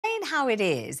explain how it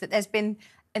is that there's been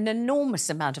an enormous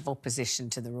amount of opposition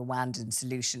to the Rwandan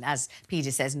solution, as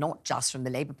Peter says, not just from the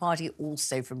Labour Party,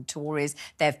 also from Tories.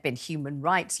 There have been human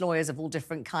rights lawyers of all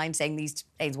different kinds saying these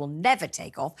planes will never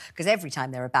take off because every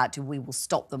time they're about to, we will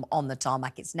stop them on the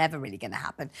tarmac. It's never really going to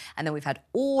happen. And then we've had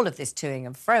all of this toing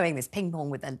and froing, this ping-pong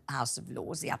with the House of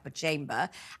Lords, the upper chamber.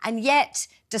 And yet,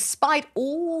 despite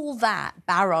all that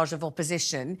barrage of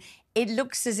opposition, it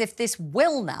looks as if this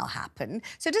will now happen.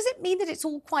 So does it mean that it's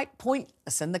all quite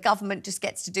pointless and the government just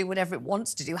gets to do whatever it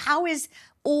wants to do? How is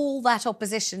all that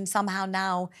opposition somehow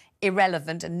now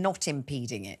irrelevant and not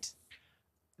impeding it?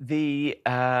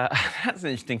 That's an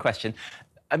interesting question.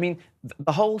 I mean,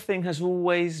 the whole thing has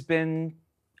always been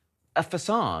a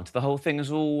facade. The whole thing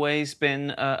has always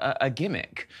been a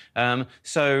gimmick.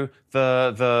 So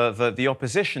the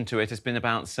opposition to it has been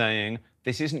about saying,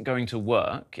 this isn't going to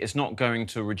work. It's not going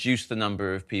to reduce the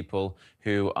number of people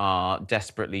who are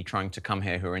desperately trying to come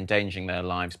here, who are endangering their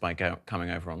lives by coming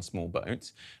over on small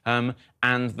boats. And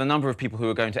the number of people who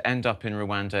are going to end up in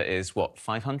Rwanda is, what,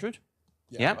 500?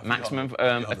 Yeah, maximum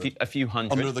a few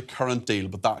hundred. Under the current deal,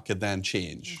 but that could then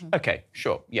change. Mm-hmm. OK,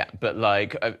 sure, yeah. But,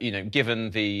 like, you know,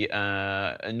 given the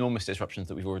enormous disruptions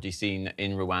that we've already seen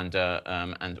in Rwanda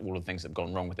and all of the things that have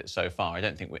gone wrong with it so far, I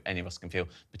don't think any of us can feel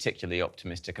particularly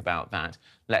optimistic about that.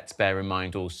 Let's bear in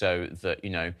mind also that, you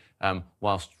know,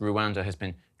 whilst Rwanda has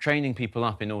been training people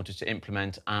up in order to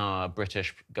implement our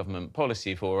British government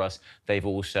policy for us, they've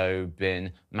also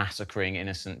been massacring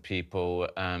innocent people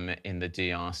in the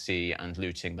DRC and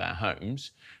looting their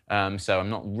homes. So I'm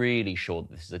not really sure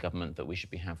that this is a government that we should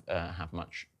have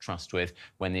much trust with.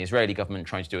 When the Israeli government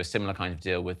tried to do a similar kind of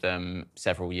deal with them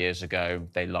several years ago,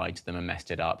 they lied to them and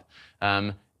messed it up.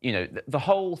 You know, the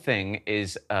whole thing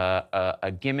is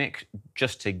a gimmick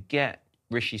just to get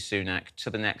Rishi Sunak to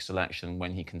the next election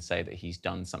when he can say that he's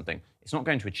done something. It's not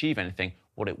going to achieve anything.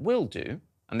 What it will do,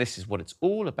 and this is what it's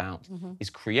all about, is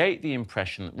create the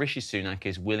impression that Rishi Sunak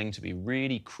is willing to be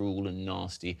really cruel and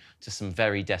nasty to some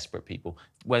very desperate people.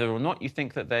 Whether or not you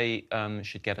think that they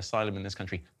should get asylum in this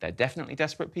country, they're definitely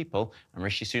desperate people, and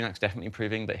Rishi Sunak's definitely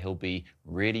proving that he'll be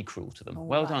really cruel to them.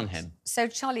 Well done, him. So,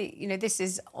 Charlie, you know, this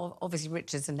is obviously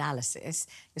Richard's analysis.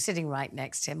 You're sitting right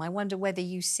next to him. I wonder whether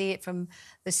you see it from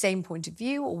the same point of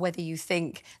view or whether you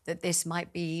think that this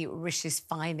might be Rishi's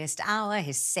finest hour,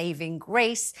 his saving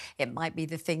grace. It might be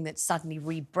the thing that suddenly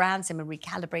rebrands him and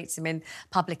recalibrates him in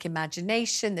public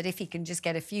imagination, that if he can just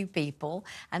get a few people,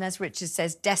 and as Richard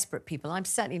says, desperate people. I'm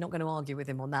certainly not going to argue with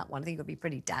him on that one. I think you've got to be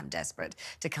pretty damn desperate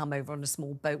to come over on a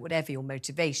small boat, whatever your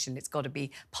motivation. It's got to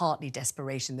be partly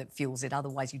desperation that fuels it.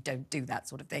 Otherwise, you don't do that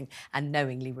sort of thing and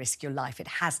knowingly risk your life. It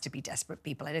has to be desperate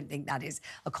people. I don't think that is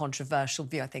a controversial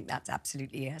view. I think that's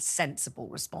absolutely a sensible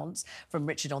response from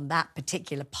Richard on that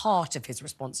particular part of his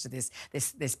response to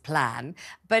this plan.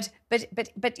 But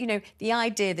you know, the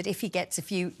idea that if he gets a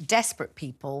few desperate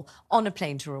people on a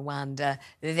plane to Rwanda,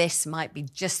 this might be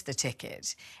just the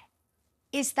ticket.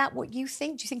 Is that what you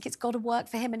think? Do you think it's got to work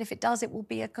for him? And if it does, it will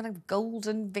be a kind of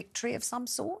golden victory of some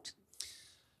sort?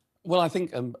 Well, I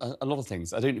think a lot of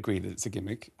things. I don't agree that it's a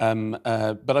gimmick, but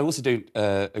I also don't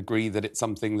agree that it's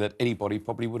something that anybody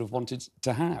probably would have wanted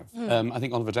to have. I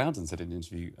think Oliver Dowden said in an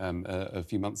interview a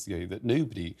few months ago that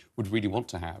nobody would really want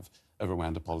to have a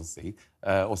Rwanda policy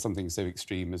or something so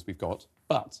extreme as we've got.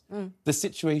 But the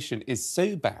situation is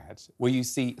so bad where you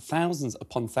see thousands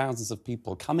upon thousands of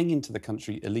people coming into the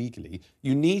country illegally.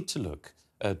 You need to look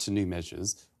to new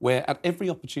measures where at every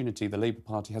opportunity the Labour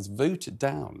Party has voted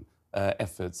down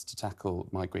efforts to tackle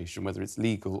migration, whether it's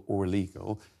legal or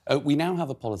illegal. We now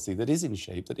have a policy that is in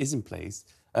shape, that is in place,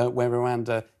 where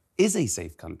Rwanda is a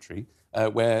safe country,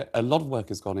 where a lot of work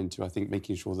has gone into, I think,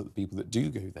 making sure that the people that do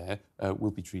go there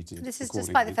will be treated This is accordingly.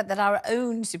 despite the fact that our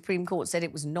own Supreme Court said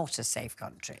it was not a safe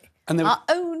country. And our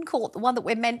own court, the one that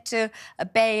we're meant to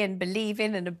obey and believe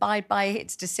in and abide by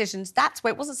its decisions, that's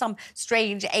where it wasn't some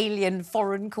strange alien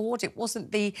foreign court. It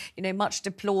wasn't the, you know, much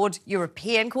deplored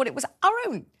European court. It was our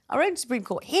own. Our own Supreme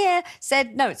Court here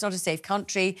said, no, it's not a safe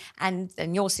country. And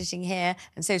then you're sitting here,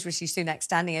 and so is Rishi Sunak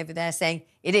standing over there saying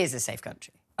it is a safe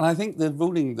country. And I think the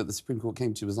ruling that the Supreme Court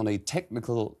came to was on a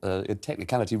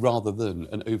technicality rather than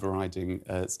an overriding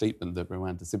statement that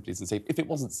Rwanda simply isn't safe. If it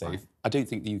wasn't safe, I don't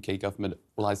think the UK government,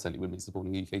 well, I certainly wouldn't be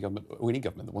supporting the UK government or any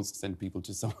government that wants to send people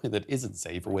to somewhere that isn't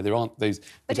safe or where there aren't those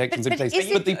protections in place. Is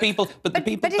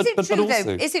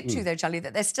it true, though, Charlie,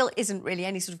 that there still isn't really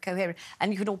any sort of coherent,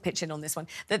 and you can all pitch in on this one,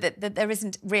 that there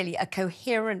isn't really a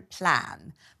coherent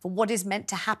plan for what is meant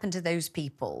to happen to those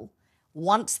people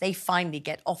once they finally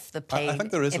get off the plane I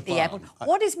think there is at a the plan. airport?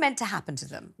 What is meant to happen to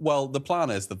them? Well, the plan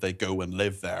is that they go and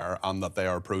live there and that they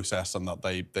are processed and that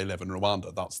they live in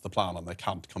Rwanda. That's the plan, and they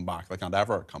can't come back. They can't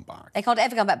ever come back. They can't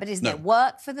ever come back, but is No. there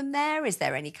work for them there? Is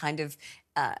there any kind of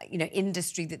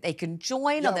industry that they can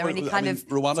join? Are there any kind of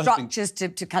Rwanda structures to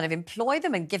kind of employ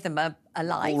them and give them a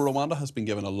life? Well, Rwanda has been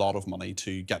given a lot of money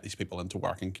to get these people into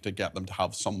work and to get them to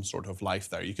have some sort of life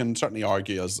there. You can certainly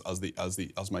argue, as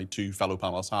my two fellow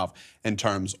panelists have, in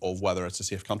terms of whether it's a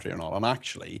safe country or not. And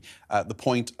actually, the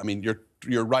point, I mean,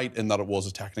 you're right in that it was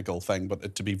a technical thing,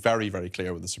 but to be very, very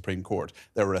clear with the Supreme Court,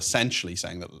 they were essentially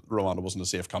saying that Rwanda wasn't a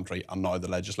safe country, and now the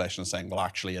legislation is saying, well,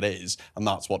 actually it is, and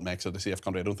that's what makes it a safe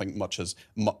country. I don't think much has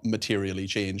materially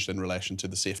changed in relation to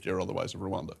the safety or otherwise of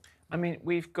Rwanda. I mean,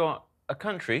 we've got a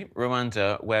country,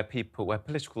 Rwanda, where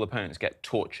political opponents get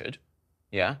tortured,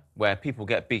 yeah, where people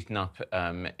get beaten up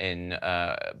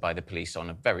by the police on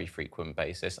a very frequent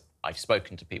basis. I've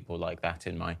spoken to people like that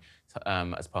in my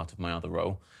as part of my other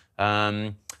role.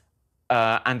 And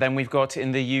then we've got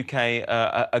in the UK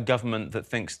a government that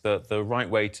thinks that the right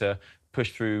way to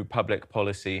push through public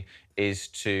policy is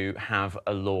to have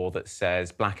a law that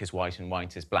says black is white and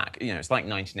white is black. You know, it's like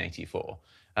 1984.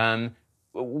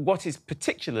 What is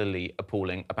particularly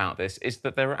appalling about this is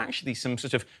that there are actually some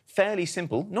sort of fairly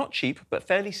simple, not cheap, but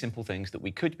fairly simple things that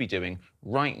we could be doing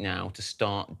right now to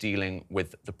start dealing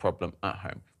with the problem at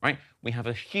home, right? We have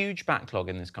a huge backlog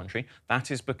in this country.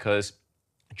 That is because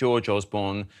George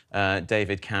Osborne,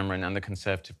 David Cameron and the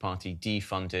Conservative Party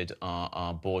defunded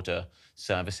our border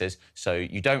services. So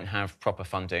you don't have proper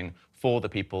funding for the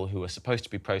people who are supposed to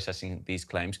be processing these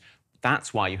claims.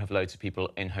 That's why you have loads of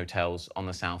people in hotels on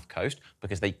the south coast,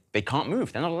 because they can't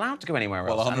move. They're not allowed to go anywhere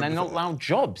else, and they're not allowed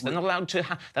jobs. They're not allowed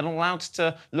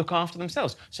to look after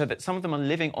themselves. So that some of them are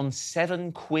living on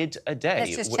 £7 a day.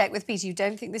 Let's just check with Peter. You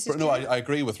don't think this is No, true? I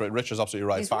agree with Richard's absolutely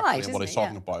right. He's Factually, right, and what isn't he's he?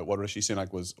 talking about, what Rishi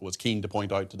Sunak was keen to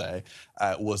point out today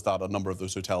was that a number of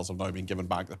those hotels have now been given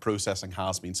back. The processing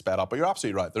has been sped up. But you're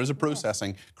absolutely right. There is a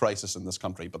processing crisis in this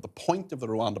country. But the point of the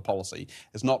Rwanda policy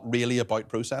is not really about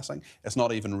processing. It's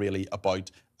not even really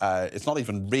about it's not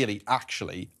even really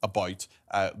actually about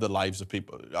the lives of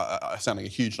people, sending a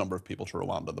huge number of people to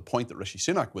Rwanda. The point that Rishi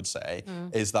Sunak would say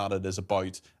is that it is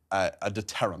about a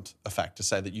deterrent effect, to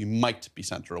say that you might be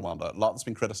sent to Rwanda. A lot that's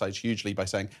been criticised hugely by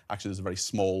saying, actually, there's a very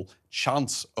small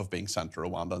chance of being sent to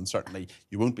Rwanda, and certainly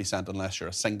you won't be sent unless you're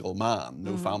a single man.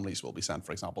 No families will be sent,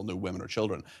 for example. No women or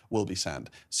children will be sent.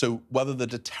 So whether the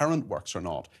deterrent works or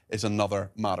not is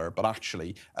another matter. But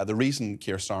actually, the reason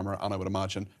Keir Starmer, and I would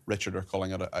imagine Richard, are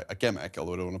calling it a gimmick,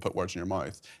 although I don't want to put words in your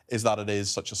mouth, is that it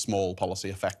is such a small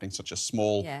policy affecting such a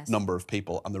small number of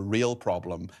people. And the real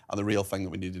problem and the real thing that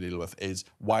we need to deal with is,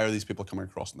 why are these people coming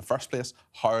across in the first place?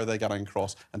 How are they getting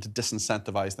across? And to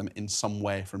disincentivise them in some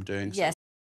way from doing so.